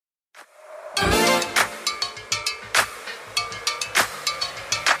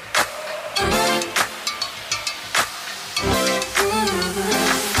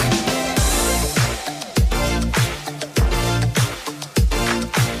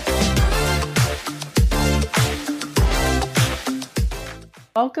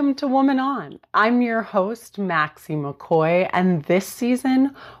Welcome to Woman On. I'm your host, Maxie McCoy, and this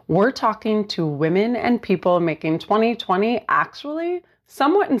season we're talking to women and people making 2020 actually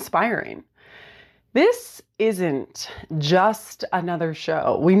somewhat inspiring. This isn't just another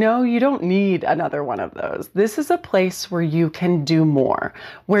show. We know you don't need another one of those. This is a place where you can do more,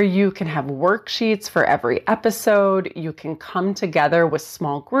 where you can have worksheets for every episode. You can come together with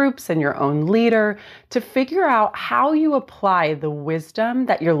small groups and your own leader to figure out how you apply the wisdom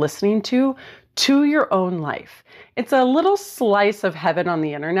that you're listening to your own life. It's a little slice of heaven on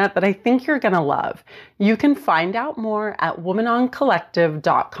the internet that I think you're going to love. You can find out more at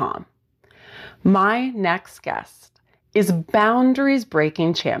womanoncollective.com. My next guest is boundaries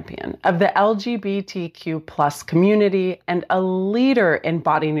breaking champion of the LGBTQ plus community and a leader in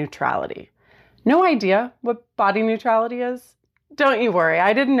body neutrality. No idea what body neutrality is? Don't you worry,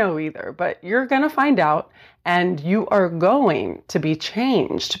 I didn't know either, but you're going to find out and you are going to be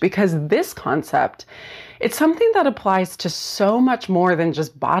changed because this concept, it's something that applies to so much more than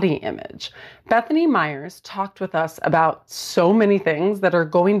just body image. Bethany Meyers talked with us about so many things that are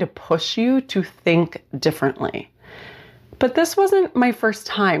going to push you to think differently. But this wasn't my first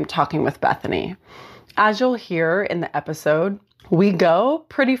time talking with Bethany. As you'll hear in the episode, we go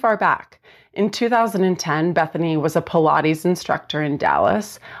pretty far back. In 2010, Bethany was a Pilates instructor in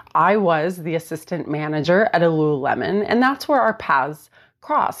Dallas. I was the assistant manager at a Lululemon, and that's where our paths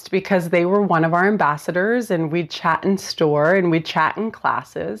crossed because they were one of our ambassadors and we'd chat in store and we'd chat in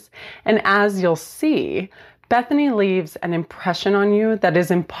classes. And as you'll see, Bethany leaves an impression on you that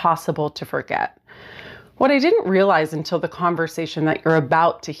is impossible to forget. What I didn't realize until the conversation that you're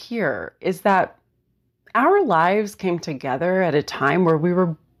about to hear is that our lives came together at a time where we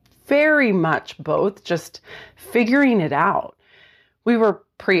were very much both just figuring it out. We were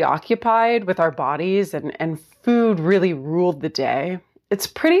preoccupied with our bodies and food really ruled the day. It's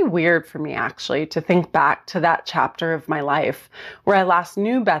pretty weird for me actually to think back to that chapter of my life where I last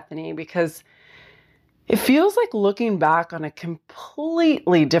knew Bethany because it feels like looking back on a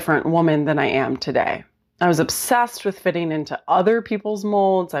completely different woman than I am today. I was obsessed with fitting into other people's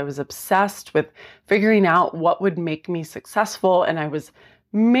molds. I was obsessed with figuring out what would make me successful, and I was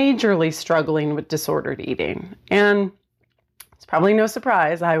majorly struggling with disordered eating. And it's probably no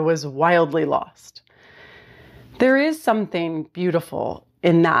surprise, I was wildly lost. There is something beautiful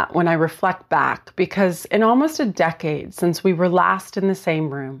in that when I reflect back, because in almost a decade since we were last in the same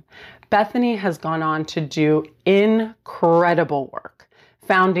room, Bethany has gone on to do incredible work,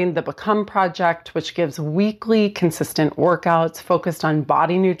 founding the Become Project, which gives weekly consistent workouts focused on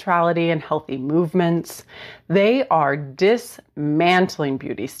body neutrality and healthy movements. They are dismantling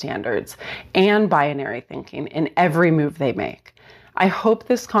beauty standards and binary thinking in every move they make. I hope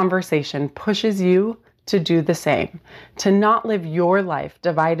this conversation pushes you to do the same, to not live your life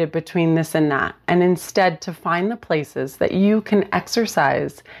divided between this and that, and instead to find the places that you can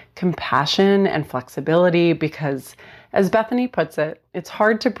exercise compassion and flexibility because, as Bethany puts it, it's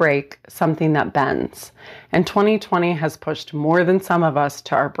hard to break something that bends. And 2020 has pushed more than some of us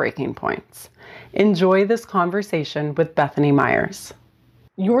to our breaking points. Enjoy this conversation with Bethany Meyers.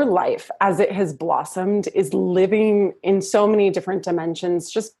 Your life, as it has blossomed, is living in so many different dimensions,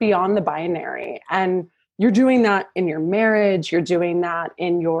 just beyond the binary. And you're doing that in your marriage, you're doing that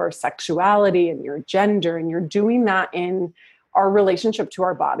in your sexuality and your gender, and you're doing that in our relationship to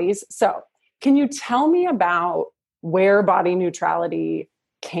our bodies. So can you tell me about where body neutrality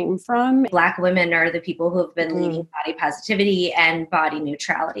came from? Black women are the people who have been leading body positivity and body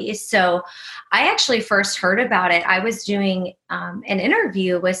neutrality. So I actually first heard about it. I was doing an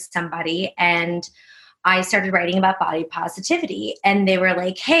interview with somebody and I started writing about body positivity. And they were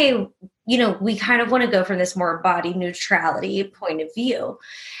like, hey, we kind of want to go from this more body neutrality point of view.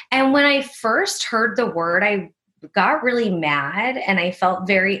 And when I first heard the word, I got really mad and I felt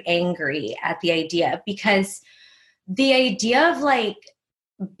very angry at the idea because the idea of like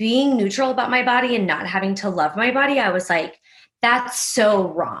being neutral about my body and not having to love my body, I was like, that's so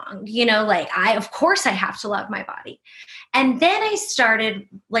wrong. Of course I have to love my body. And then I started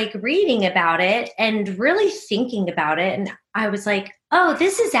like reading about it and really thinking about it. And I was like, oh,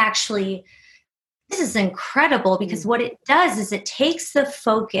 this is incredible because what it does is it takes the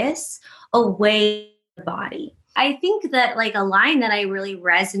focus away from the body. I think that like a line that I really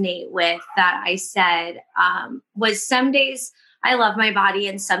resonate with that I said was some days I love my body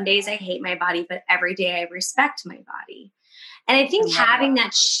and some days I hate my body, but every day I respect my body. And I think having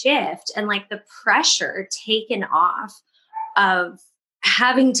that shift and like the pressure taken off of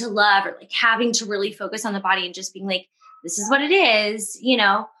having to love or like having to really focus on the body and just being like, this is what it is,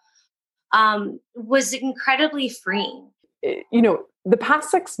 was incredibly freeing. the past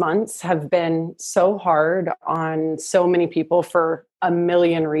 6 months have been so hard on so many people for a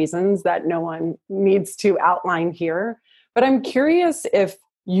million reasons that no one needs to outline here. But I'm curious if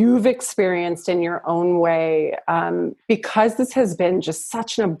you've experienced in your own way, because this has been just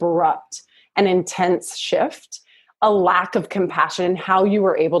such an abrupt and intense shift, a lack of compassion in how you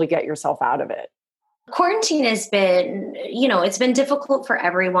were able to get yourself out of it. Quarantine has been, it's been difficult for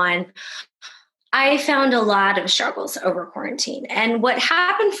everyone. I found a lot of struggles over quarantine. And what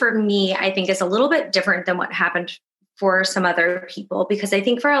happened for me, I think, is a little bit different than what happened for some other people, because I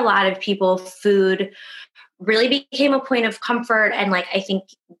think for a lot of people, food really became a point of comfort. And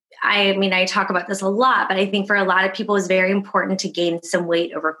I talk about this a lot, but I think for a lot of people, it's very important to gain some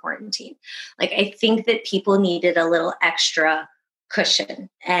weight over quarantine. Like, I think that people needed a little extra cushion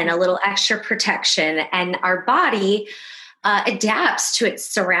and a little extra protection, and our body adapts to its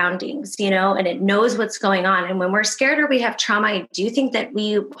surroundings, and it knows what's going on. And when we're scared or we have trauma, I do think that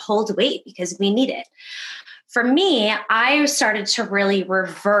we hold weight because we need it. For me, I started to really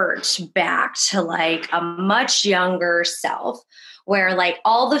revert back to like a much younger self, where like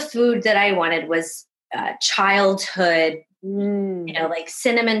all the food that I wanted was childhood, like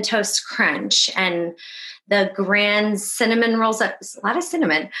Cinnamon Toast Crunch and the grand cinnamon rolls. That's a lot of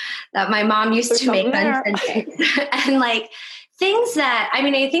cinnamon that my mom used to make on Sundays. And like things that, I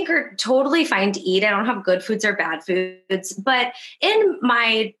think are totally fine to eat. I don't have good foods or bad foods, but in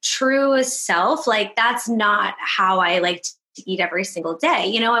my true self, like that's not how I like to eat every single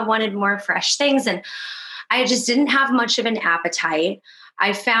day. I wanted more fresh things, and I just didn't have much of an appetite.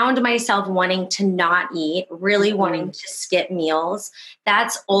 I found myself wanting to not eat, really wanting to skip meals.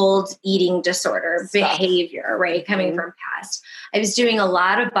 That's old eating disorder behavior, right? Coming from past. I was doing a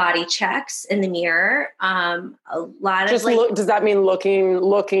lot of body checks in the mirror. A lot just of does that mean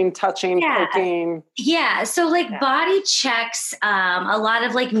looking, touching, poking? Yeah. So body checks, a lot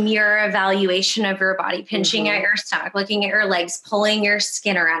of like mirror evaluation of your body, pinching at your stomach, looking at your legs, pulling your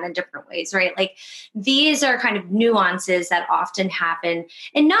skin around in different ways, right? Like these are kind of nuances that often happen,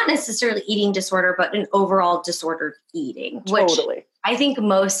 and not necessarily eating disorder, but an overall disordered eating, which I think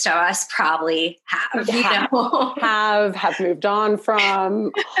most of us probably have, have moved on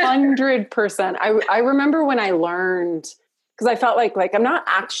from 100%. I remember when I learned, because I felt like I'm not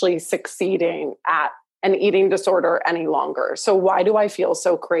actually succeeding at an eating disorder any longer. So why do I feel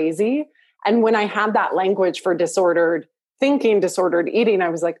so crazy? And when I had that language for disordered thinking, disordered eating, I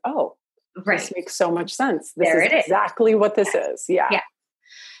was like, oh, this makes so much sense. This is exactly what this is. Yeah.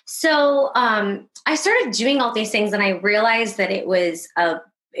 So I started doing all these things, and I realized that it was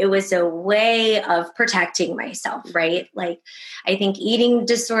a way of protecting myself, right? Like I think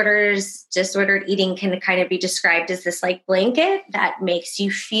disordered eating can kind of be described as this like blanket that makes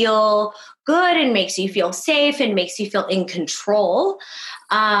you feel good and makes you feel safe and makes you feel in control.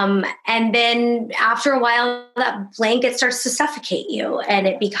 And then after a while, that blanket starts to suffocate you, and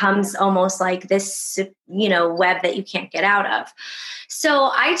it becomes almost like this, web that you can't get out of. So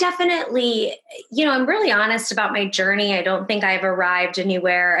I definitely, I'm really honest about my journey. I don't think I've arrived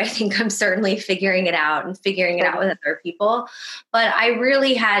anywhere. I think I'm certainly figuring it out and figuring it out with other people. But I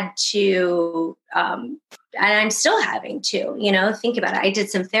really had to, and I'm still having to, think about it. I did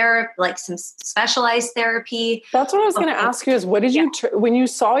some therapy, like some specialized therapy. That's what I was going to ask you is what did you, when you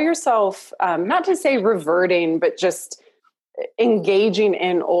saw yourself, not to say reverting, but just engaging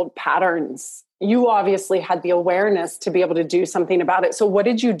in old patterns, you obviously had the awareness to be able to do something about it. So what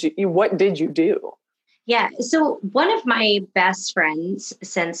did you do? What did you do? Yeah. So one of my best friends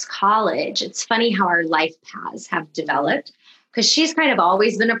since college, it's funny how our life paths have developed, because she's kind of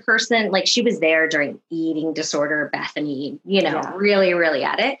always been a person, like she was there during eating disorder, Bethany, really, really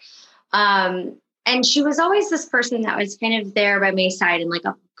at it. And she was always this person that was kind of there by my side and like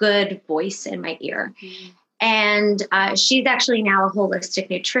a good voice in my ear. And she's actually now a holistic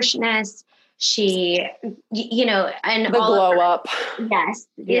nutritionist. She, and the glow up. Yes.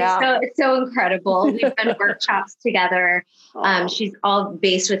 It's so incredible. We've done workshops together. She's all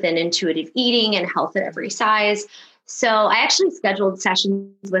based within intuitive eating and health at every size. So I actually scheduled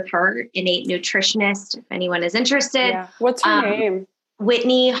sessions with her, Innate Nutritionist, if anyone is interested. Yeah. What's her name?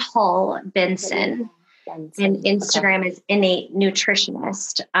 Whitney Hull Benson. And Instagram is Innate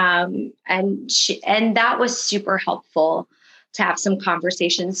Nutritionist. And that was super helpful to have some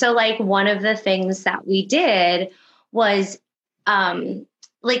conversation. So like one of the things that we did was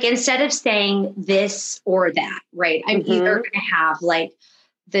like instead of saying this or that, right? I'm either going to have like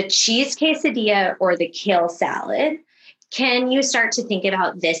the cheese quesadilla or the kale salad. Can you start to think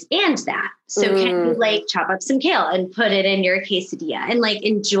about this and that? So can you like chop up some kale and put it in your quesadilla and like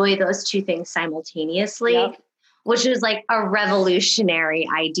enjoy those two things simultaneously? which is like a revolutionary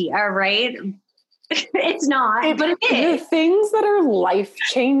idea, right? It's not, but it is. The things that are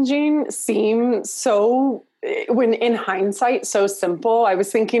life-changing seem so, when in hindsight, so simple. I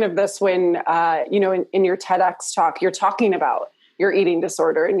was thinking of this when, in your TEDx talk, you're talking about your eating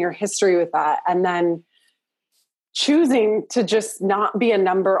disorder and your history with that. And then choosing to just not be a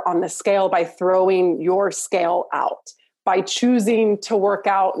number on the scale by throwing your scale out, by choosing to work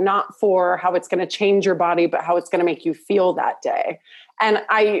out, not for how it's going to change your body, but how it's going to make you feel that day. And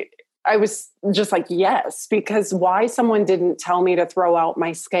I was just like, yes, because why someone didn't tell me to throw out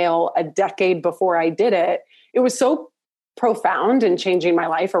my scale a decade before I did it, it was so profound in changing my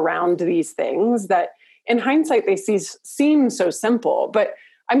life around these things that in hindsight, they seem so simple. But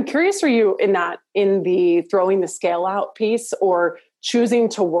I'm curious for you in the throwing the scale out piece, or choosing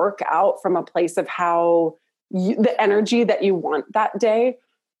to work out from a place of how the energy that you want that day.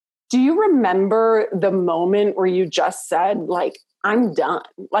 Do you remember the moment where you just said, like, I'm done?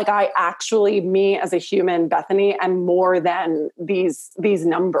 Like, me as a human, Bethany, am more than these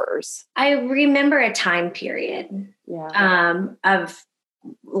numbers. I remember a time period of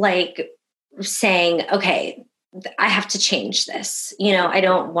like saying, okay, I have to change this. I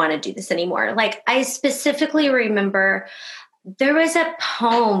don't want to do this anymore. Like, I specifically remember there was a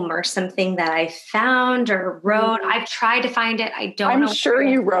poem or something that I found or wrote. I've tried to find it. I don't know. I'm sure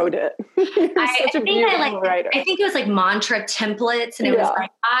you wrote it. I think it was like mantra templates, and it was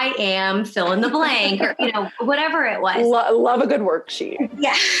like, I am fill in the blank, or whatever it was. Love a good worksheet.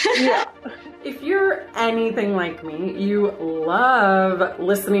 Yeah. Yeah. If you're anything like me, you love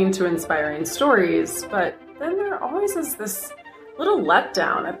listening to inspiring stories, but then there always is this little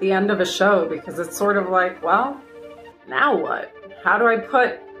letdown at the end of a show, because it's sort of like, well, now what? How do I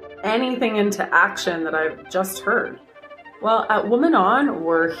put anything into action that I've just heard? Well, at Woman On,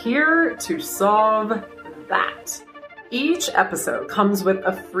 we're here to solve that. Each episode comes with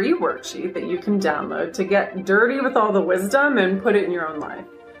a free worksheet that you can download to get dirty with all the wisdom and put it in your own life.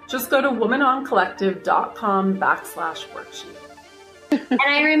 Just go to womanoncollective.com/worksheet. And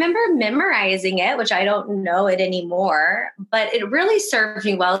I remember memorizing it, which I don't know it anymore, but it really served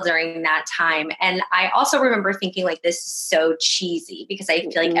me well during that time. And I also remember thinking, like, this is so cheesy, because I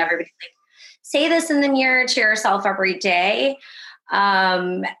feel like everybody's like, say this in the mirror to yourself every day.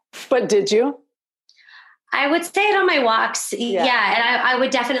 But did you? I would say it on my walks. Yeah. And I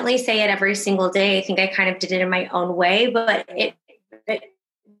would definitely say it every single day. I think I kind of did it in my own way, but it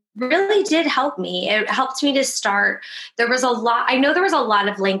really did help me. It helped me to start. I know there was a lot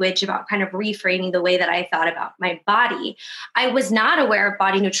of language about kind of reframing the way that I thought about my body. I was not aware of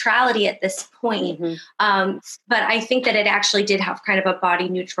body neutrality at this point. But I think that it actually did have kind of a body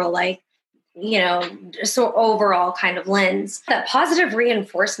neutral, like, so overall kind of lens. That positive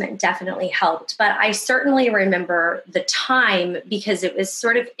reinforcement definitely helped. But I certainly remember the time, because it was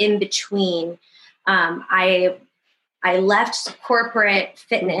sort of in between. I left corporate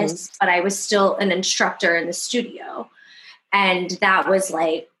fitness, but I was still an instructor in the studio. And that was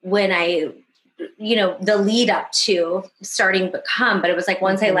like when the lead up to starting Become. But it was like,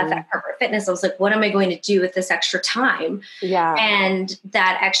 once I left that corporate fitness, I was like, what am I going to do with this extra time? Yeah. And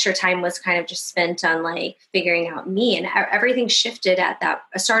that extra time was kind of just spent on like figuring out me, and everything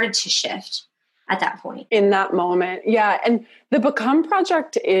started to shift at that point. In that moment. Yeah. And the Become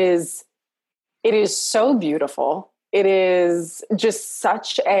project is so beautiful. It is just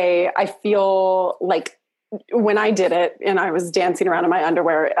I feel like when I did it and I was dancing around in my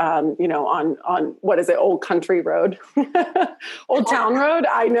underwear, on what is it? Old Country Road, Old Town Road.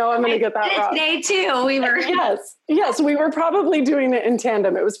 I know I'm going to get that wrong. Today too. We were. Yes. We were probably doing it in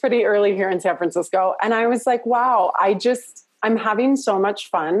tandem. It was pretty early here in San Francisco. And I was like, wow, I'm having so much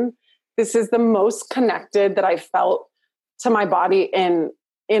fun. This is the most connected that I felt to my body in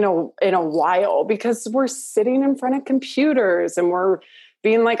a while, because we're sitting in front of computers and we're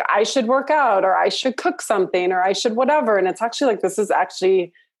being like, I should work out, or I should cook something, or I should whatever. And it's actually like, this is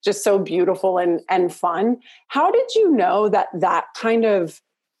actually just so beautiful and fun. How did you know that kind of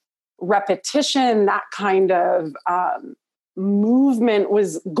repetition, that kind of movement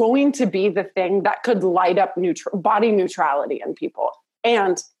was going to be the thing that could light up body neutrality in people?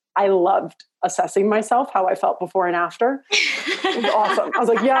 And I loved assessing myself, how I felt before and after. It was awesome. I was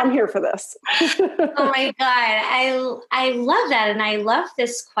like, yeah, I'm here for this. Oh my God. I love that. And I love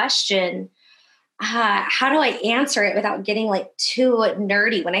this question. How do I answer it without getting like too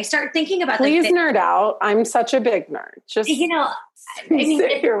nerdy? When I start thinking about Please nerd out. I'm such a big nerd. Just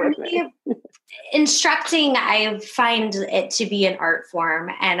sit here with me. Instructing, I find it to be an art form.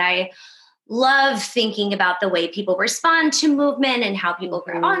 And I love thinking about the way people respond to movement and how people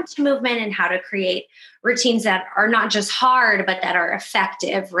grab onto movement and how to create routines that are not just hard, but that are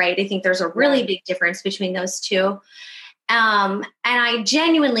effective, right? I think there's a really big difference between those two. And I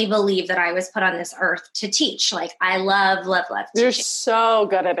genuinely believe that I was put on this earth to teach. Like I love teaching. You're so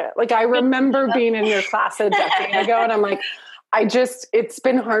good at it. Like I remember being in your class a decade ago and I'm like, it's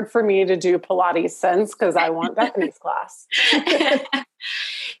been hard for me to do Pilates since because I want Bethany's class.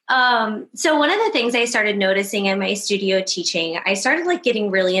 So one of the things I started noticing in my studio teaching, I started like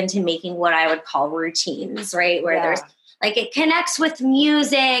getting really into making what I would call routines, right? Where there's like, it connects with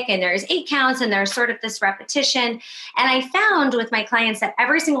music and there's 8 counts and there's sort of this repetition. And I found with my clients that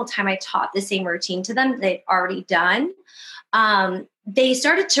every single time I taught the same routine to them, they'd already done, they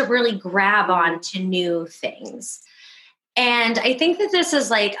started to really grab on to new things. And I think that this is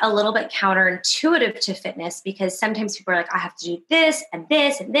like a little bit counterintuitive to fitness because sometimes people are like, I have to do this and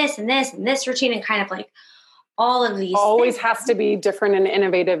this and this and this and this routine and kind of like all of these always things. Has to be different and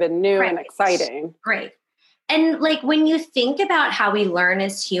innovative and new and exciting. Right. And like when you think about how we learn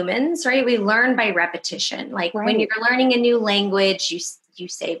as humans, right? We learn by repetition. Like when you're learning a new language, you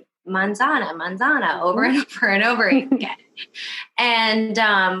say manzana over and over and over again.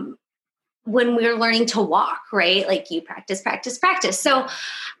 And when we're learning to walk, right? Like you practice. So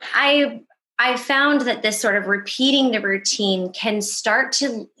I found that this sort of repeating the routine can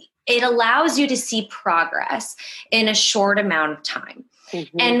it allows you to see progress in a short amount of time.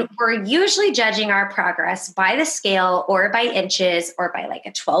 And we're usually judging our progress by the scale or by inches or by like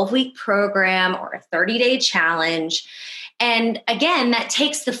a 12-week program or a 30-day challenge. And again, that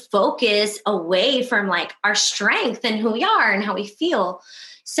takes the focus away from like our strength and who we are and how we feel.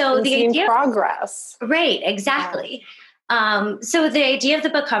 So the idea progress. Right, exactly. So the idea of the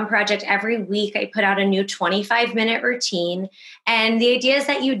Become Project, every week I put out a new 25-minute routine. And the idea is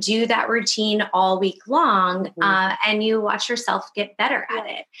that you do that routine all week long and you watch yourself get better at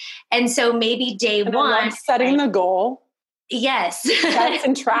it. And so maybe day one. Setting the goal. Yes.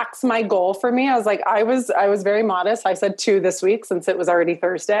 That tracks my goal for me. I was like, I was very modest. I said 2 this week since it was already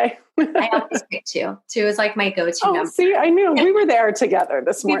Thursday. I always pick 2. 2 is like my go-to number. See, I knew we were there together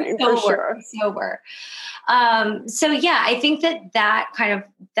this morning for sure. So yeah, I think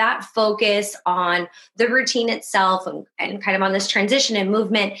that focus on the routine itself and kind of on this transition and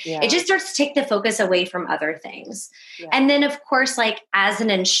movement, it just starts to take the focus away from other things. Yeah. And then of course, like as an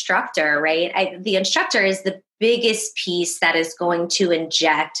instructor, right? The instructor is the biggest piece that is going to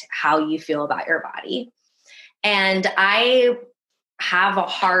inject how you feel about your body. And I have a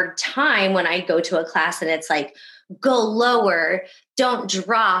hard time when I go to a class and it's like, go lower, don't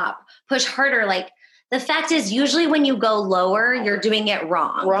drop, push harder. Like the fact is usually when you go lower, you're doing it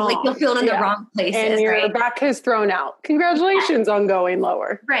wrong. Like you'll feel it in the wrong places. And your back is thrown out. Congratulations on going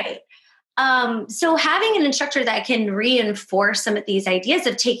lower. Right. So having an instructor that can reinforce some of these ideas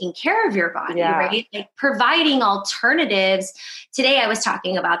of taking care of your body, right? Like providing alternatives. Today I was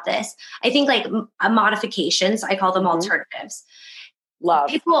talking about this. I think like modifications, I call them alternatives.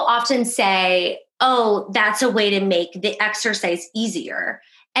 Love. People often say, oh, that's a way to make the exercise easier.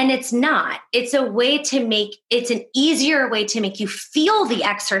 And it's not. It's an easier way to make you feel the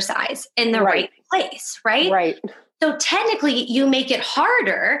exercise in the right place, right? Right. So technically you make it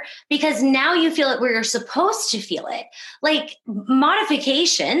harder because now you feel it where you're supposed to feel it. Like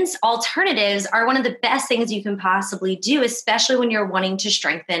modifications, alternatives are one of the best things you can possibly do, especially when you're wanting to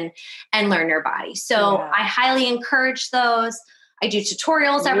strengthen and learn your body. So I highly encourage those. I do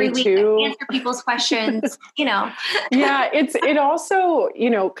tutorials every week that answer people's questions, Yeah, it also,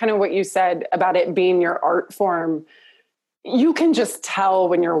 kind of what you said about it being your art form. You can just tell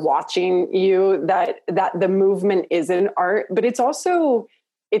when you're watching you that the movement is an art, but it's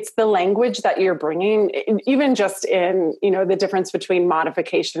the language that you're bringing, even just in, the difference between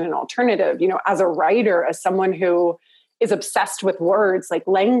modification and alternative, as a writer, as someone who is obsessed with words, like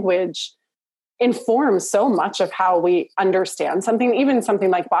language informs so much of how we understand something, even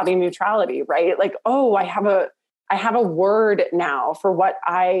something like body neutrality, right? Like, oh, I have a word now for what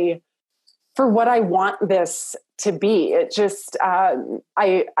I want this to be. It just,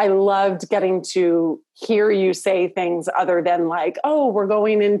 I loved getting to hear you say things other than like, oh, we're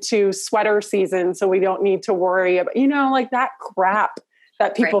going into sweater season, so we don't need to worry about, like that crap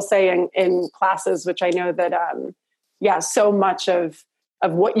that people say in classes, which I know that, so much of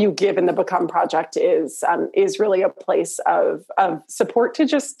what you give in the Become Project is really a place of support to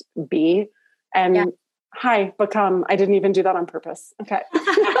just be. And hi, Become. I didn't even do that on purpose. Okay.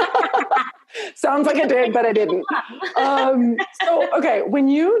 Sounds like I did, but I didn't. When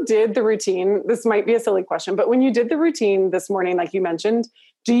you did the routine, this might be a silly question, but when you did the routine this morning, like you mentioned,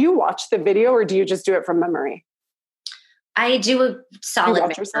 Do you watch the video or do you just do it from memory? I do a solid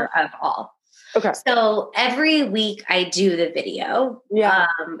mixture of all. Okay. So every week I do the video,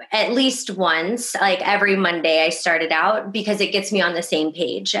 at least once, like every Monday I started out because it gets me on the same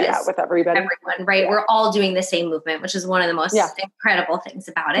page as with everybody. Everyone, right? Yeah. We're all doing the same movement, which is one of the most incredible things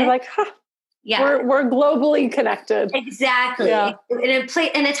about it. You're like, we're globally connected. Exactly. Yeah.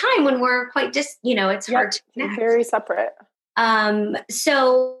 In a time when we're quite it's hard to connect. Very separate.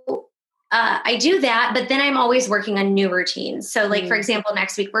 So I do that, but then I'm always working on new routines. So like, for example,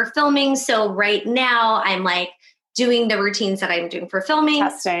 next week we're filming. So right now I'm like doing the routines that I'm doing for filming.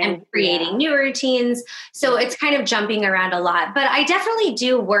 Testing. And creating new routines. So it's kind of jumping around a lot, but I definitely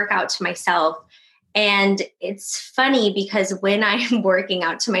do work out to myself. And it's funny because when I'm working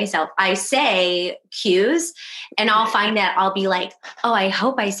out to myself, I say cues and I'll find that I'll be like, oh, I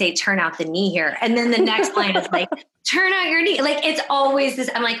hope I say turn out the knee here. And then the next line is like, turn out your knee. Like, it's always this.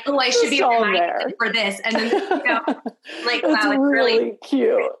 I'm like, oh, I should be reminded for this. And then, like, that's wow, it's really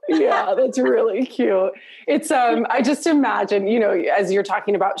cute. Yeah, that's really cute. It's, I just imagine, as you're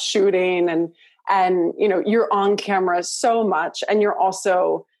talking about shooting and, you're on camera so much and you're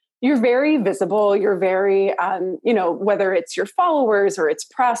very visible. You're very, whether it's your followers or it's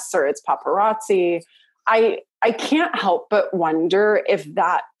press or it's paparazzi, I can't help but wonder if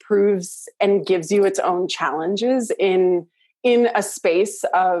that proves and gives you its own challenges in a space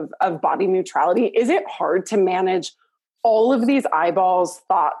of body neutrality. Is it hard to manage all of these eyeballs,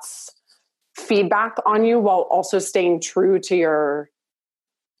 thoughts, feedback on you while also staying true to your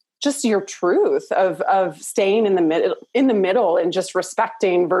truth of staying in the middle and just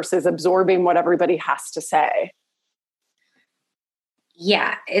respecting versus absorbing what everybody has to say?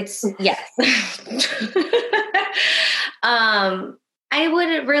 Yeah, it's yes. I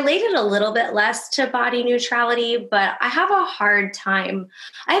would relate it a little bit less to body neutrality, but I have a hard time.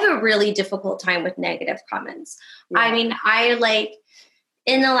 I have a really difficult time with negative comments. Yeah. I mean,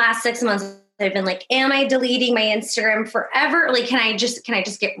 in the last 6 months, I've been like, am I deleting my Instagram forever? Like, can I just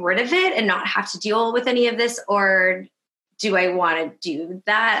get rid of it and not have to deal with any of this? Or do I want to do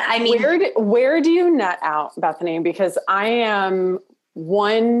that? I mean, where do you net out, Bethany? Because I am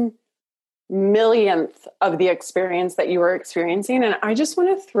 1/1,000,000th of the experience that you are experiencing. And I just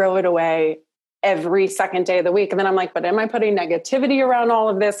want to throw it away every second day of the week. And then I'm like, but am I putting negativity around all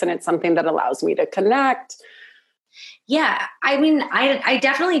of this? And it's something that allows me to connect. Yeah. I mean, I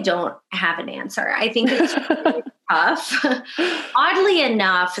definitely don't have an answer. I think it's really tough. Oddly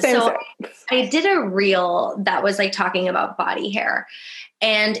enough. I did a reel that was like talking about body hair.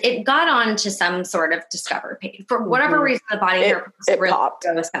 And it got on to some sort of Discover page. For whatever reason, the body hair really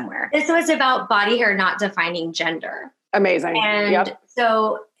goes somewhere. This was about body hair not defining gender. Amazing. And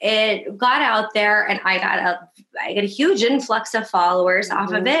so it got out there and I got a huge influx of followers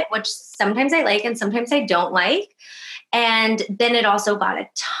off of it, which sometimes I like and sometimes I don't like. And then it also got a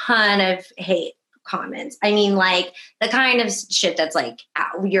ton of hate comments. I mean, like the kind of shit that's like,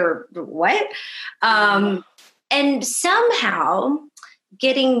 you're what? And somehow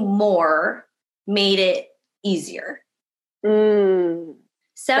getting more made it easier. Somehow,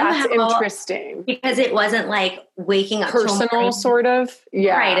 that's interesting. Because it wasn't like waking up personal sort of.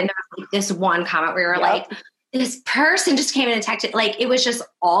 Yeah. Right. And there was like this one comment where we were like, this person just came in and attacked it. Like it was just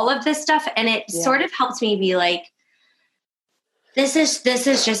all of this stuff. And it sort of helped me be like, this is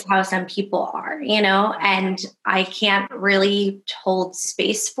just how some people are, and I can't really hold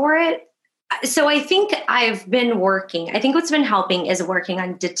space for it. So I think I think what's been helping is working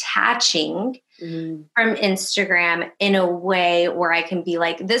on detaching from Instagram in a way where I can be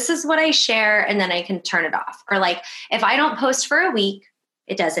like, this is what I share. And then I can turn it off. Or like, if I don't post for a week,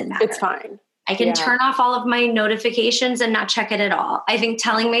 it doesn't matter. It's fine. I can turn off all of my notifications and not check it at all. I think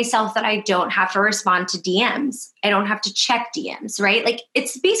telling myself that I don't have to respond to DMs. I don't have to check DMs, right? Like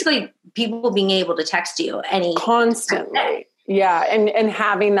it's basically people being able to text you constantly. Yeah. And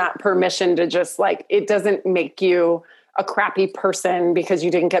having that permission to just like, it doesn't make you a crappy person because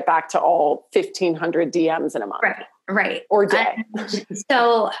you didn't get back to all 1,500 DMs in a month. Right. Or day.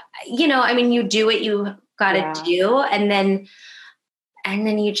 So, I mean, you do what you got to do and then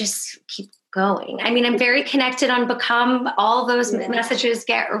you just keep going. I mean, I'm very connected on Become. All those messages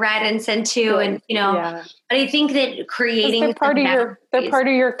get read and sent to, and but I think that creating they're part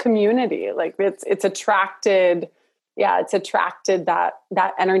of your community. Like it's attracted. Yeah, it's attracted that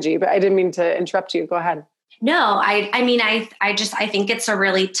energy. But I didn't mean to interrupt you. Go ahead. No, I think it's a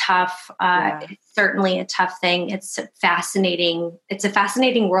really tough, it's certainly a tough thing. It's a fascinating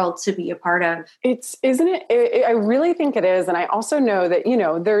world to be a part of. Isn't it? I really think it is. And I also know that,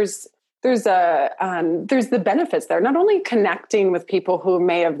 there's the benefits there, not only connecting with people who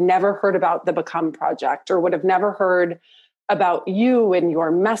may have never heard about the Become Project or would have never heard about you and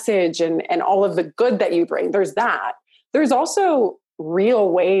your message and all of the good that you bring. There's that. There's also real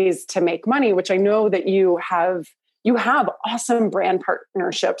ways to make money, which I know that you have awesome brand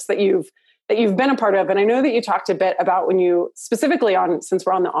partnerships that you've been a part of. And I know that you talked a bit about when you specifically since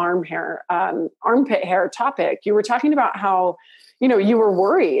we're on the armpit hair topic, you were talking about how, you were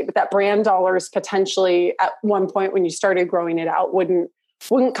worried that brand dollars potentially at one point when you started growing it out wouldn't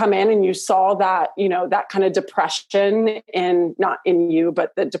come in, and you saw that, that kind of depression not in you,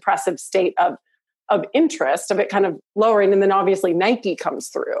 but the depressive state of interest of it kind of lowering. And then obviously Nike comes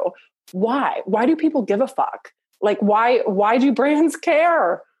through. Why do people give a fuck? Like, why do brands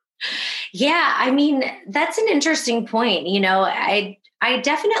care? Yeah. I mean, that's an interesting point. I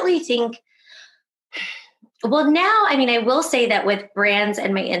definitely think, well, now, I mean, I will say that with brands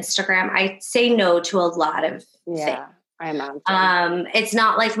and my Instagram, I say no to a lot of things. I imagine. It's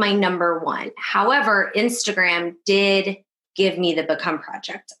not like my number one. However, Instagram did give me the Become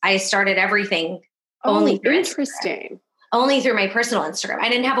Project. I started everything only through interesting. Instagram. Only through my personal Instagram. I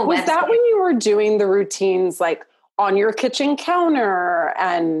didn't have a website. Was that when you were doing the routines like on your kitchen counter?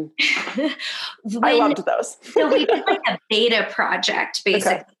 And I loved those. So we did like a beta project,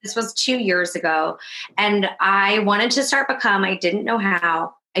 basically. Okay. This was 2 years ago. And I wanted to start Become. I didn't know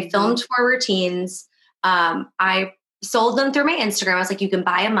how. I filmed 4 routines. I sold them through my Instagram. I was like, you can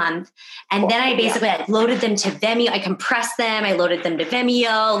buy a month. And then I basically loaded them to Vimeo. I compressed them. I loaded them to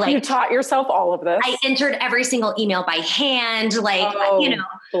Vimeo. Like, you taught yourself all of this. I entered every single email by hand. Like,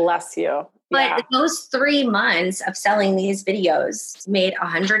 bless you. But those 3 months of selling these videos made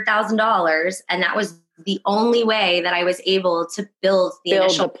 $100,000. And that was the only way that I was able to build the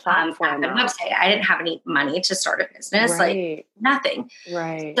initial platform and website. I didn't have any money to start a business, like nothing.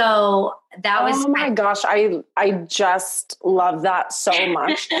 Right. So that was, oh my gosh. I just love that so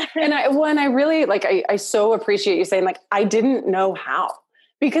much. And I really I so appreciate you saying like, I didn't know how,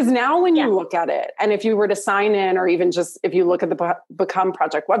 because now when you look at it, and if you were to sign in, or even just if you look at the Become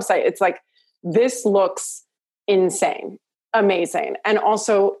Project website, it's like, this looks insane. Amazing. And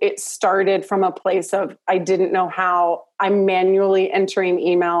also it started from a place of, I didn't know how. I'm manually entering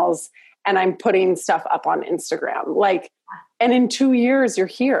emails and I'm putting stuff up on Instagram. And in 2 years you're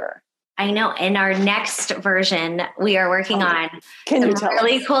here. I know. In our next version, we are working on some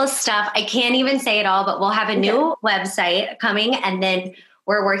really cool stuff. I can't even say it all, but we'll have a new website coming. And then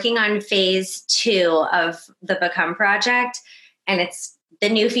we're working on phase 2 of the Become Project. And the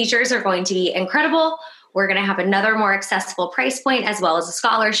new features are going to be incredible. We're going to have another more accessible price point, as well as a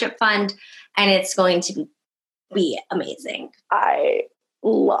scholarship fund. And it's going to be amazing. I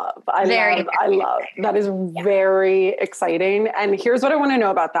love. That is very exciting. And here's what I want to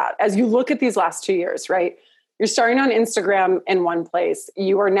know about that. As you look at these last 2 years, right? You're starting on Instagram in one place.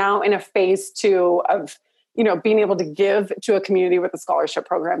 You are now in a phase 2 of, being able to give to a community with a scholarship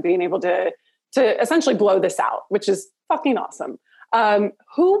program, being able to essentially blow this out, which is fucking awesome.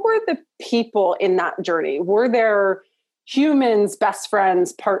 Who were the people in that journey? Were there humans, best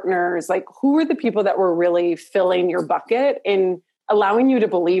friends, partners? Like, who were the people that were really filling your bucket in allowing you to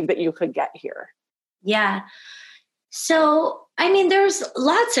believe that you could get here? Yeah. So, I mean, there's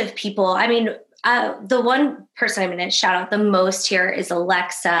lots of people. I mean, the one person I'm going to shout out the most here is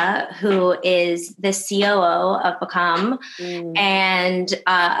Alexa, who is the COO of Become. And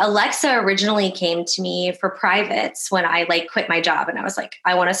Alexa originally came to me for privates when I quit my job. And I was like,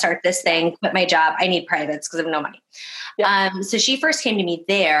 I want to start this thing, quit my job. I need privates because I have no money. So she first came to me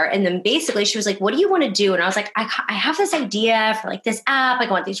there. And then basically she was like, what do you want to do? And I was like, I have this idea for this app. I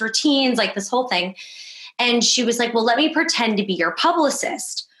want these routines, this whole thing. And she was like, well, let me pretend to be your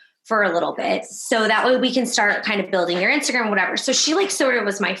publicist for a little bit. So that way we can start kind of building your Instagram, whatever. So she sort of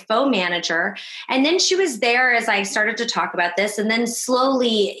was my faux manager. And then she was there as I started to talk about this. And then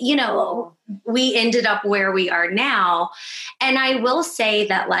slowly, we ended up where we are now. And I will say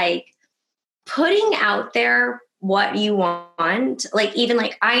that putting out there what you want, even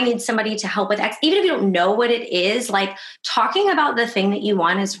I need somebody to help with X, even if you don't know what it is, talking about the thing that you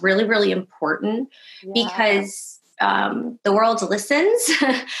want is really, really important because the world listens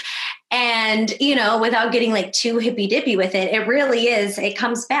and, without getting too hippy dippy with it, it really is, it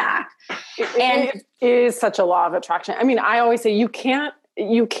comes back. It is such a law of attraction. I mean, I always say you can't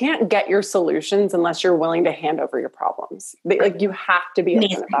get your solutions unless you're willing to hand over your problems. You have to be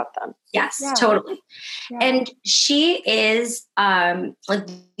open about them. Yes, totally. Yeah. And she is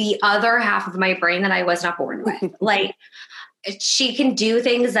the other half of my brain that I was not born with. She can do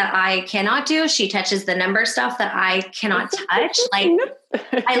things that I cannot do. She touches the number stuff that I cannot touch.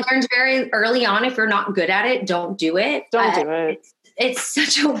 I learned very early on, if you're not good at it, don't do it. Don't do it. It's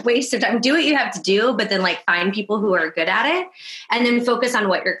such a waste of time. Do what you have to do, but then like find people who are good at it and then focus on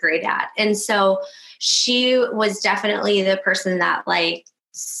what you're great at. And so she was definitely the person that like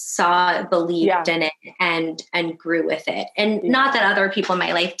believed in it and grew with it. And not that other people in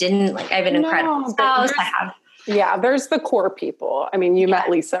my life didn't. Like I have an incredible spouse. There's the core people. I mean, you met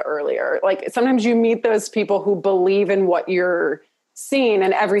Lisa earlier. Like sometimes you meet those people who believe in what you're seeing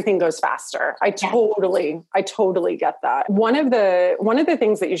and everything goes faster. I totally get that. One of the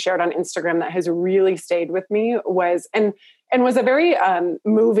things that you shared on Instagram that has really stayed with me was, and was a very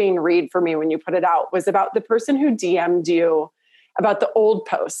moving read for me when you put it out, was about the person who DM'd you about the old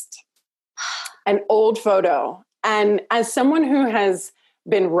post, an old photo. And as someone who has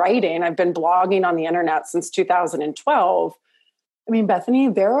been writing, I've been blogging on the internet since 2012. I mean, Bethany,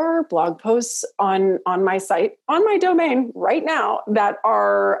 there are blog posts on my site, on my domain right now that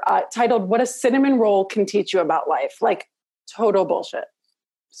are titled, "What a Cinnamon Roll Can Teach You About Life." Like total bullshit.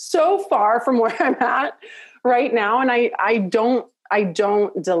 So far from where I'm at right now. And I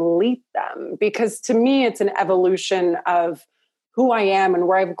don't delete them because to me, it's an evolution of who I am and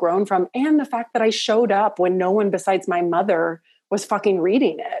where I've grown from. And the fact that I showed up when no one besides my mother was fucking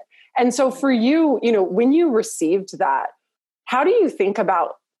reading it. And so for you, when you received that, how do you think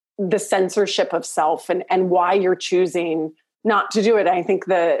about the censorship of self and why you're choosing not to do it? I think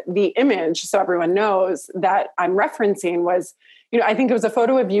the image, so everyone knows, that I'm referencing was, I think it was a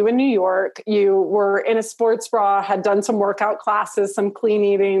photo of you in New York. You were in a sports bra, had done some workout classes, some clean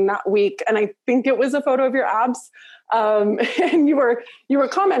eating that week. And I think it was a photo of your abs. And you were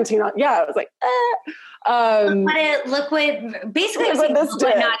commenting on, I was like, look what basically what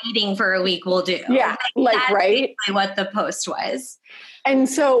not eating for a week will do. Yeah. That's right. What the post was. And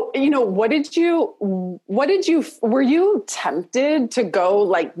so, were you tempted to go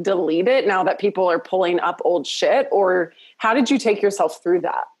like delete it now that people are pulling up old shit, or how did you take yourself through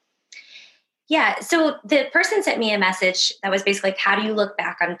that? Yeah. So the person sent me a message that was basically like, how do you look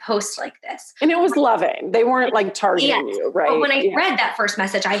back on posts like this? And it was loving. They weren't like targeting you, right? But when I read that first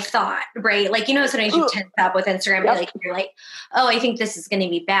message, I thought, right, like, sometimes you tense up with Instagram, you're like, oh, I think this is going to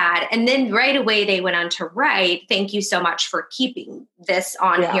be bad. And then right away they went on to write, thank you so much for keeping this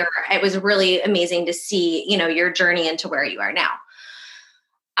on here. It was really amazing to see, your journey into where you are now.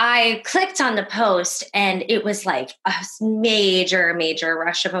 I clicked on the post and it was like a major, major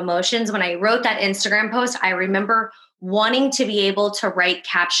rush of emotions. When I wrote that Instagram post, I remember wanting to be able to write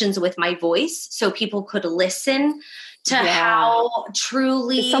captions with my voice so people could listen to how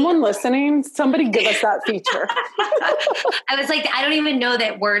truly... Is someone listening? Somebody give us that feature. I was like, I don't even know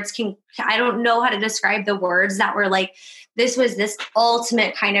that I don't know how to describe the words that were like, this was this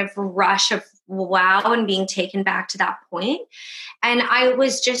ultimate kind of rush of wow and being taken back to that point. And I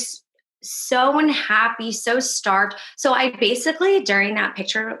was just so unhappy, so starved. So I basically, during that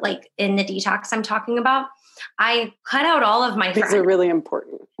picture, like in the detox I'm talking about, I cut out all of my friends. These are really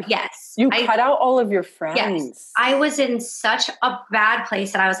important. Yes. You cut out all of your friends. Yes. I was in such a bad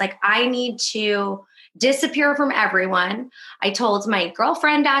place that I was like, I need to disappear from everyone. I told my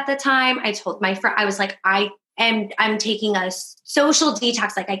girlfriend at the time, I told my friend, I was like, I'm taking a social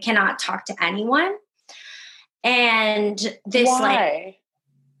detox. Like I cannot talk to anyone. And this, why?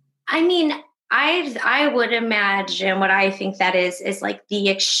 I would imagine what I think that is like the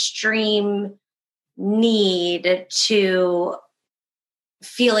extreme need to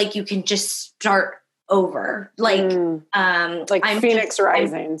feel like you can just start over. Like Phoenix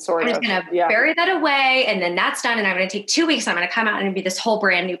Rising, sort of. I'm just going to bury that away and then that's done. And I'm going to take 2 weeks. And I'm going to come out and be this whole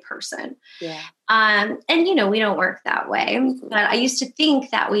brand new person. Yeah. And we don't work that way, but I used to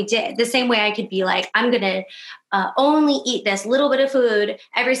think that we did the same way. I could be like, I'm going to only eat this little bit of food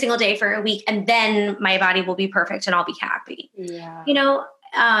every single day for a week. And then my body will be perfect and I'll be happy. Yeah.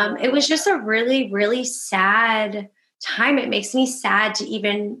 It was just a really, really sad time. It makes me sad to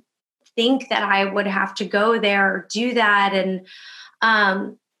even think that I would have to go there or do that. And,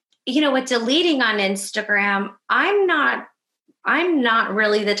 with deleting on Instagram, I'm not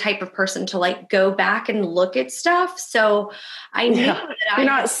really the type of person to like go back and look at stuff. So I knew that you're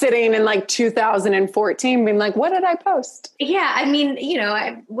not sitting in like 2014 being like, what did I post?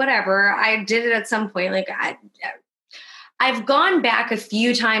 Yeah. Whatever. I did it at some point. Like I've gone back a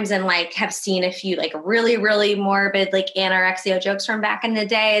few times and like have seen a few like really, really morbid, like anorexia jokes from back in the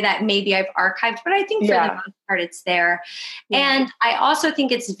day that maybe I've archived, but I think for the most part it's there. Yeah. And I also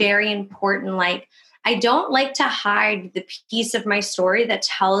think it's very important. Like, I don't like to hide the piece of my story that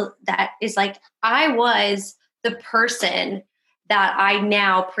is like, I was the person that I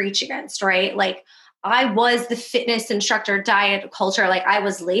now preach against, right? Like I was the fitness instructor, diet culture. Like I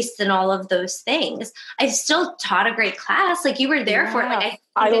was laced in all of those things. I still taught a great class. Like you were there for it. Like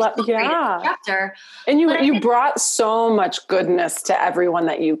I love, great instructor. And you brought so much goodness to everyone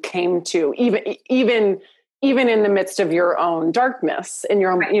that you came to, even in the midst of your own darkness and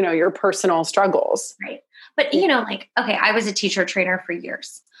your own, your personal struggles. Right. But like, okay, I was a teacher trainer for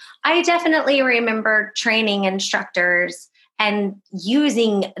years. I definitely remember training instructors and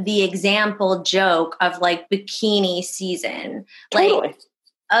using the example joke of like bikini season, totally.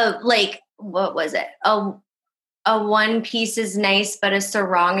 like what was it? A one piece is nice, but a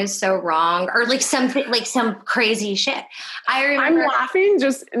sarong is so wrong, or like something like some crazy shit. I remember. I'm laughing.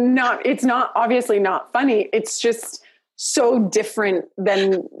 It's not obviously not funny. It's just so different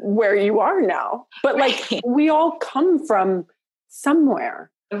than where you are now. But like we all come from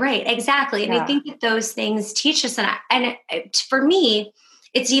somewhere. Right, exactly. And I think that those things teach us, and for me,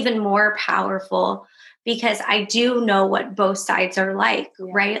 it's even more powerful because I do know what both sides are like,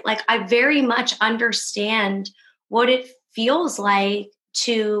 right? Like I very much understand what it feels like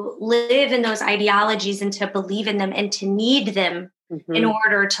to live in those ideologies and to believe in them and to need them in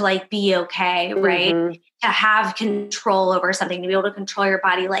order to like be okay, right? To have control over something, to be able to control your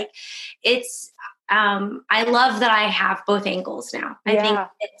body. Like it's, I love that I have both angles now. I think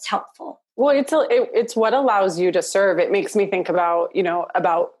it's helpful. Well, it's what allows you to serve. It makes me think about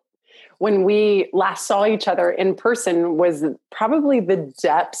when we last saw each other in person was probably the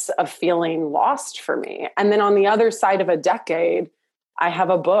depths of feeling lost for me. And then on the other side of a decade, I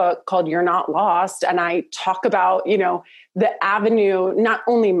have a book called You're Not Lost. And I talk about, the avenue, not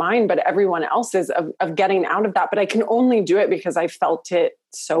only mine, but everyone else's of getting out of that. But I can only do it because I felt it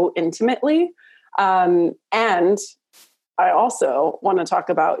so intimately. And I also want to talk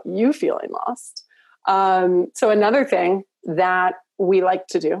about you feeling lost. So another thing that we like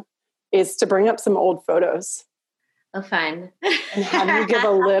to do is to bring up some old photos. Oh, fun. And have you give a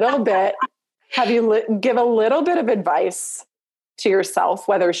little bit of advice to yourself,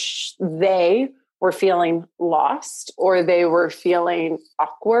 whether they were feeling lost or they were feeling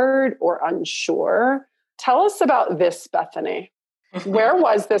awkward or unsure. Tell us about this, Bethany. Where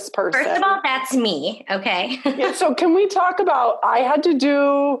was this person? First of all, that's me. Okay. So can we talk about, I had to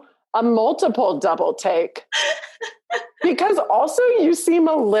do a multiple double take because also you seem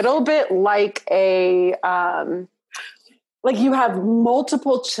a little bit like like you have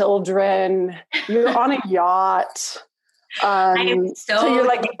multiple children, you're on a yacht. So you're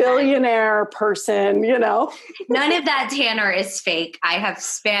like a billionaire person, None of that, Tanner, is fake. I have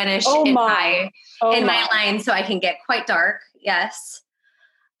Spanish in my line, so I can get quite dark. Yes.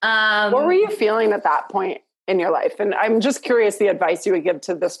 What were you feeling at that point in your life? And I'm just curious the advice you would give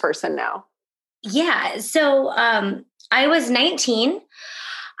to this person now. Yeah. So I was 19.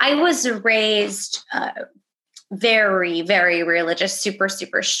 I was raised very, very religious, super,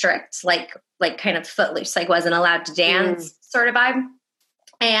 super strict, like kind of footloose, like wasn't allowed to dance sort of vibe.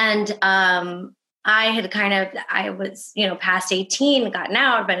 And I was, past 18, gotten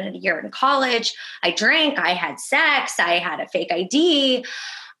out, been a year in college. I drank, I had sex, I had a fake ID.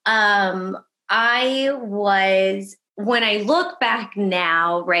 When I look back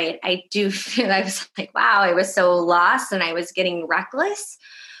now, right, I do feel, I was like, wow, I was so lost and I was getting reckless.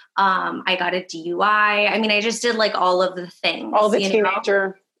 I got a DUI. I mean, I just did like all of the things. All the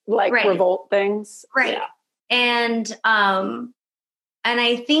teenager, revolt things. Right. Yeah. And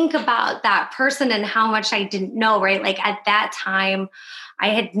I think about that person and how much I didn't know, right? Like at that time, I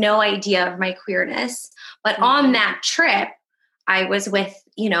had no idea of my queerness. But on that trip, I was with,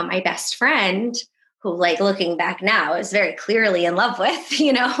 my best friend who, like, looking back now, is very clearly in love with,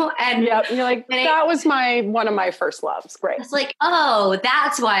 and you're like, that was one of my first loves. Great. It's like, oh,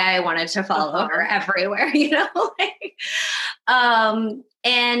 that's why I wanted to follow her everywhere,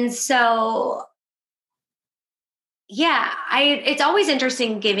 and so, yeah, it's always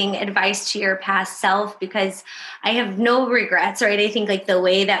interesting giving advice to your past self because I have no regrets, right? I think like the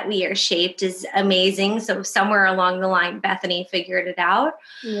way that we are shaped is amazing. So somewhere along the line, Bethany figured it out.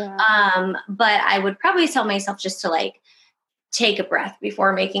 Yeah. But I would probably tell myself just to like take a breath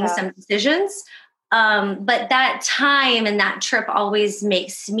before making some decisions. But that time and that trip always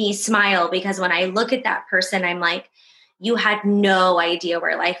makes me smile because when I look at that person, I'm like, you had no idea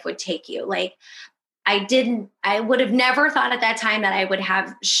where life would take you. Like, I would have never thought at that time that I would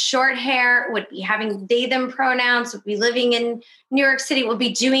have short hair, would be having they, them pronouns, would be living in New York City, would be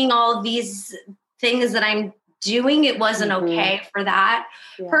doing all these things that I'm doing. It wasn't okay for that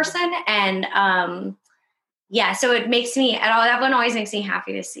person. And, so it makes me, that one always makes me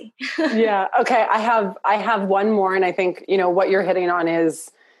happy to see. Yeah. Okay. I have one more. And I think, what you're hitting on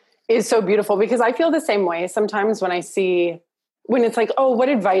is is so beautiful, because I feel the same way sometimes when I see, when it's like, oh, what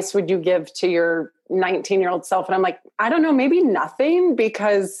advice would you give to your 19-year-old self? And I'm like, I don't know, maybe nothing,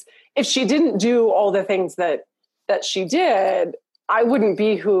 because if she didn't do all the things that she did, I wouldn't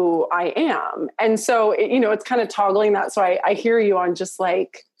be who I am. And so, it's kind of toggling that. So I hear you on just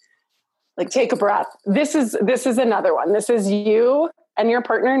like take a breath. This is another one. This is you and your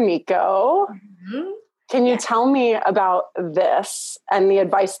partner, Nico. Mm-hmm. Can you tell me about this and the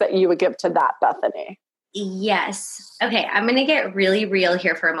advice that you would give to that, Bethany? Yes. Okay. I'm going to get really real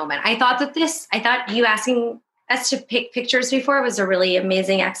here for a moment. I thought you asking us to pick pictures before was a really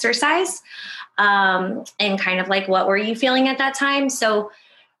amazing exercise. And kind of like, what were you feeling at that time? So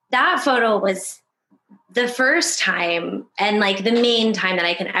that photo was the first time and like the main time that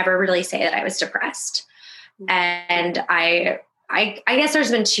I can ever really say that I was depressed. And I guess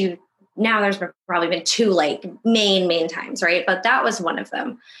there's probably been two like main times, right? But that was one of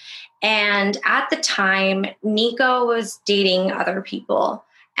them. And at the time, Nico was dating other people,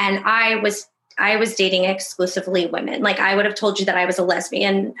 and I was dating exclusively women. Like, I would have told you that I was a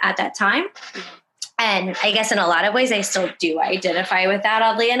lesbian at that time. And I guess in a lot of ways I still do identify with that,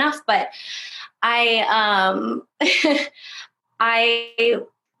 oddly enough. But I I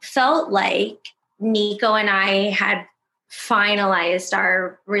felt like Nico and I had finalized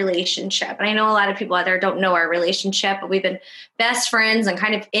our relationship. And I know a lot of people out there don't know our relationship, but we've been best friends and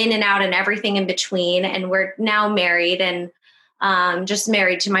kind of in and out and everything in between. And we're now married, and just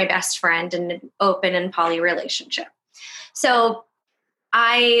married to my best friend in an open and poly relationship. So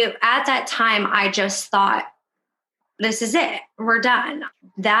at that time, I just thought, this is it. We're done.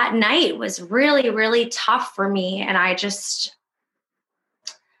 That night was really, really tough for me. And I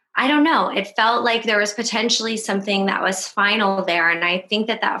don't know. It felt like there was potentially something that was final there. And I think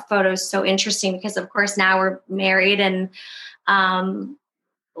that photo is so interesting because, of course, now we're married and,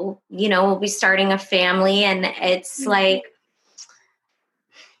 we'll be starting a family. And it's like,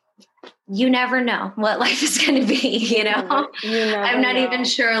 you never know what life is going to be, I'm not even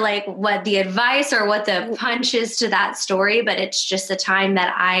sure like what the advice or what the punch is to that story, but it's just a time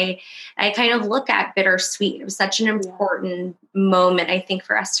that I kind of look at bittersweet. It was such an important moment, I think,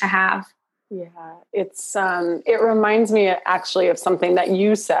 for us to have. Yeah. It's, it reminds me actually of something that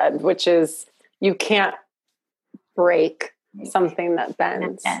you said, which is you can't break something that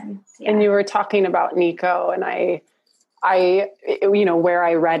bends. Yeah. And you were talking about Nico, and I, where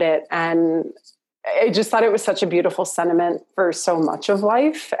I read it, and I just thought it was such a beautiful sentiment for so much of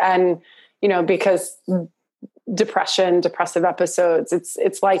life. And, because depressive episodes,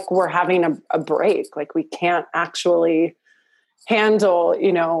 it's like we're having a break. Like we can't actually handle,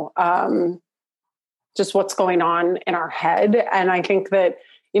 just what's going on in our head. And I think that,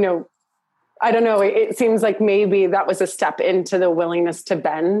 I don't know, it seems like maybe that was a step into the willingness to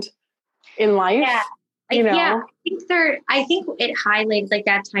bend in life. Yeah. I think it highlighted, like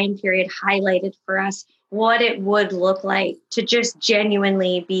that time period highlighted for us what it would look like to just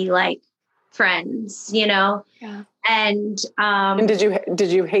genuinely be like friends, Yeah. And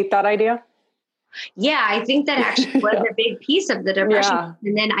did you hate that idea? Yeah, I think that actually was a big piece of the depression. Yeah.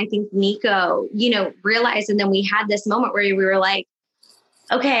 And then I think Nico, realized, and then we had this moment where we were like,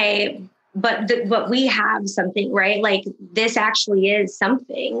 okay, but we have something, right? Like this actually is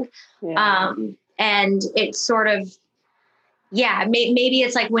something. Yeah. And it's sort of, maybe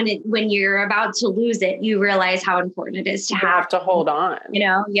it's like when you're about to lose it, you realize how important it is to have to hold on,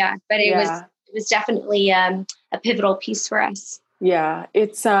 but it was definitely a pivotal piece for us. Yeah.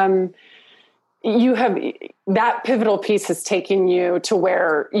 It's, you have that pivotal piece has taken you to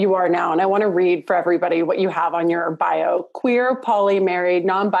where you are now. And I want to read for everybody what you have on your bio: queer, poly, married,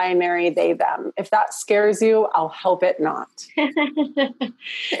 non-binary, they, them. If that scares you, I'll help it not.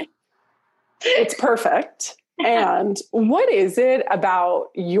 It's perfect. And what is it about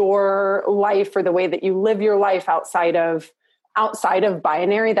your life or the way that you live your life outside of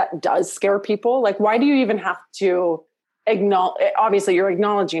binary that does scare people? Like, why do you even have to acknowledge? Obviously you're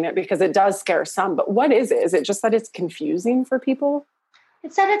acknowledging it because it does scare some, but what is it? Is it just that it's confusing for people?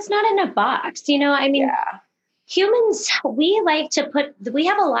 It's that it's not in a box, Humans, we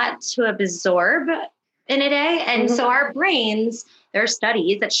have a lot to absorb in a day. And so our brains, there are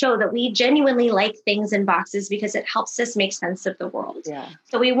studies that show that we genuinely like things in boxes because it helps us make sense of the world. Yeah.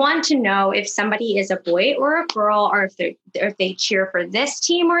 So we want to know if somebody is a boy or a girl, or if they cheer for this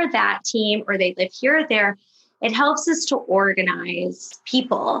team or that team, or they live here or there. It helps us to organize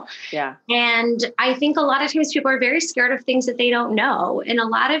people. Yeah. And I think a lot of times people are very scared of things that they don't know. And a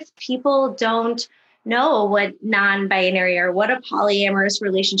lot of people don't know what non-binary or what a polyamorous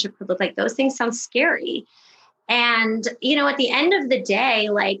relationship could look like. Those things sound scary. And, at the end of the day,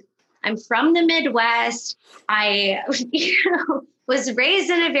 like I'm from the Midwest. I, was raised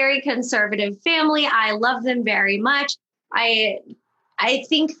in a very conservative family. I love them very much. I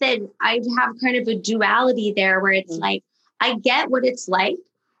think that I have kind of a duality there where it's like, I get what it's like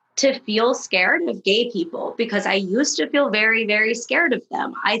to feel scared of gay people because I used to feel very, very scared of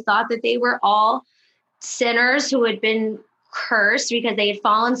them. I thought that they were all sinners who had been cursed because they had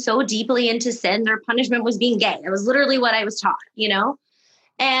fallen so deeply into sin. Their punishment was being gay. It was literally what I was taught,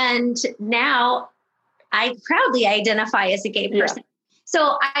 And now I proudly identify as a gay person. Yeah.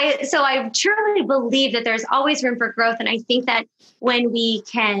 So I truly believe that there's always room for growth. And I think that when we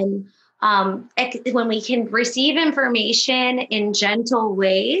can receive information in gentle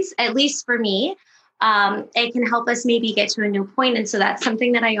ways, at least for me, it can help us maybe get to a new point. And so that's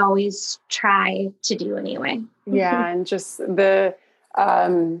something that I always try to do anyway. Yeah. And just you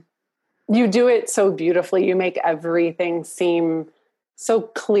do it so beautifully. You make everything seem so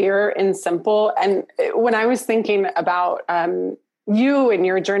clear and simple. And when I was thinking about you and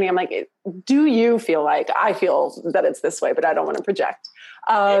your journey, I'm like, do you feel like I feel that it's this way, but I don't want to project,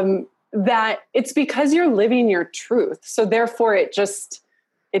 that it's because you're living your truth. So therefore it is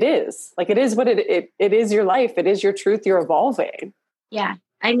like, it is what it is your life. It is your truth. You're evolving. Yeah.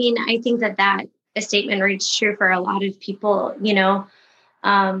 I mean, I think that a statement rings true for a lot of people,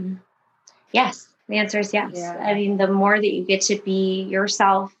 yes, the answer is yes. Yeah. I mean, the more that you get to be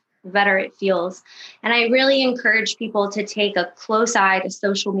yourself, the better it feels. And I really encourage people to take a close eye to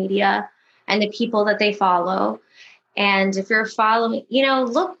social media and the people that they follow. And if you're following,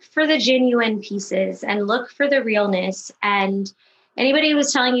 look for the genuine pieces and look for the realness. And anybody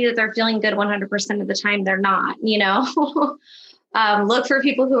who's telling you that they're feeling good 100% of the time, they're not, look for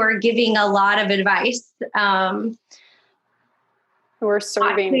people who are giving a lot of advice. Who are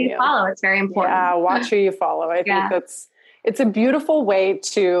serving you. Follow. It's very important. Yeah, watch who you follow. I think it's a beautiful way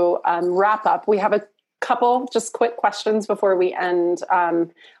to wrap up. We have a couple just quick questions before we end.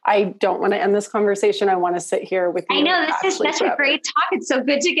 I don't want to end this conversation. I want to sit here with you. I know, this is such a great talk. It's so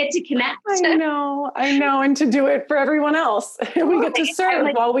good to get to connect. I know. And to do it for everyone else. We get to serve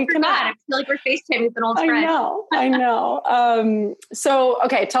while we connect. I feel like we're FaceTiming with an old friend. I know. So,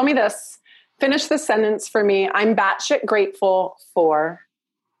 okay, tell me this. Finish this sentence for me. I'm batshit grateful for...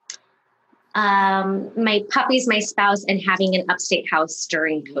 my puppies, my spouse, and having an upstate house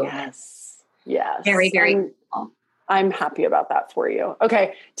during COVID. Yes. Very, very cool. I'm happy about that for you.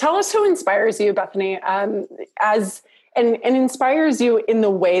 Okay. Tell us who inspires you, Bethany, and inspires you in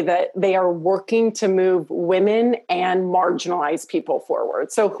the way that they are working to move women and marginalized people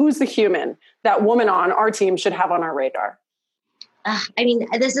forward. So who's the human that woman on our team should have on our radar? I mean,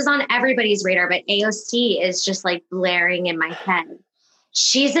 this is on everybody's radar, but AOC is just like blaring in my head.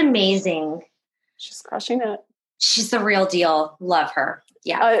 She's amazing. She's crushing it. She's the real deal. Love her.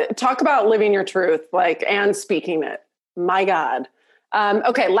 Yeah. Talk about living your truth, and speaking it. My God.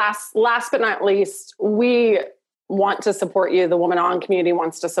 Okay. Last but not least, we want to support you. The Woman On community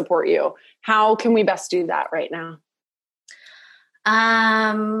wants to support you. How can we best do that right now?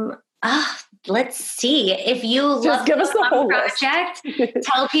 Let's see. If you love give us the whole project,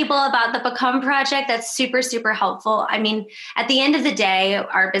 tell people about the Become Project. That's super, super helpful. I mean, at the end of the day,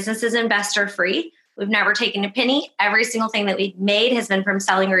 our business is investor free. We've never taken a penny. Every single thing that we've made has been from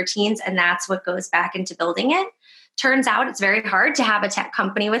selling routines, and that's what goes back into building it. Turns out it's very hard to have a tech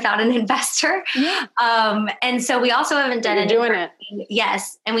company without an investor. Yeah. And so we also haven't done any marketing.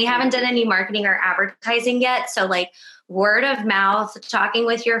 Yes. And we haven't done any marketing or advertising yet. So word of mouth, talking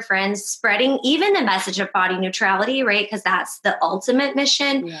with your friends, spreading even the message of body neutrality, right? Because that's the ultimate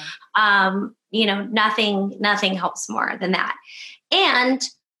mission. Yeah. Nothing helps more than that. And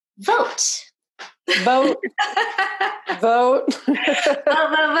vote. Vote.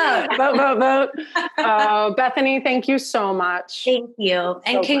 Bethany, thank you so much. Thank you.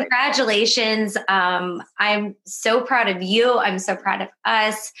 And congratulations. I'm so proud of you. I'm so proud of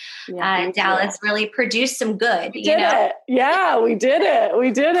us. Yeah, Dallas really produced some good. We did it. Yeah, we did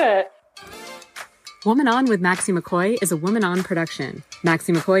it. Woman On with Maxie McCoy is a Woman On production.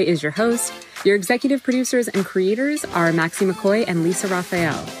 Maxie McCoy is your host. Your executive producers and creators are Maxie McCoy and Lisa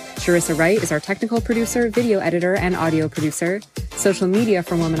Raphael. Charissa Wright is our technical producer, video editor, and audio producer. Social media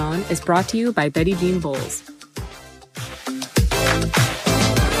from Woman On is brought to you by Betty Jean Bowles.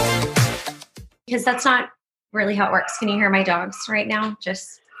 Because that's not really how it works. Can you hear my dogs right now?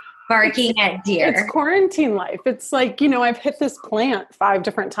 Just barking at deer. It's quarantine life. It's like, I've hit this plant 5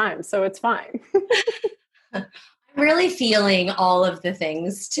 different times, so it's fine. I'm really feeling all of the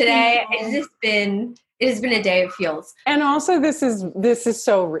things today. It's it has been a day of feels. And also this is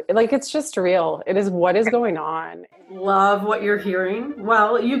so like, it's just real. It is what is going on. Love what you're hearing?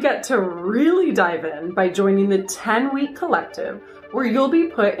 Well, you get to really dive in by joining the 10-week collective, where you'll be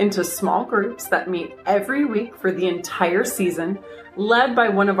put into small groups that meet every week for the entire season, led by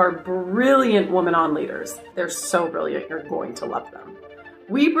one of our brilliant Woman On leaders. They're so brilliant, you're going to love them.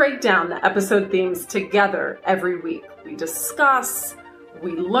 We break down the episode themes together every week. We discuss,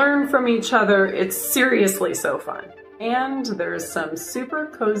 we learn from each other. It's seriously so fun. And there's some super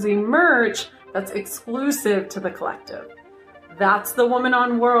cozy merch that's exclusive to the collective. That's the Woman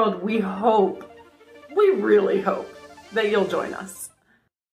On world. We really hope that you'll join us.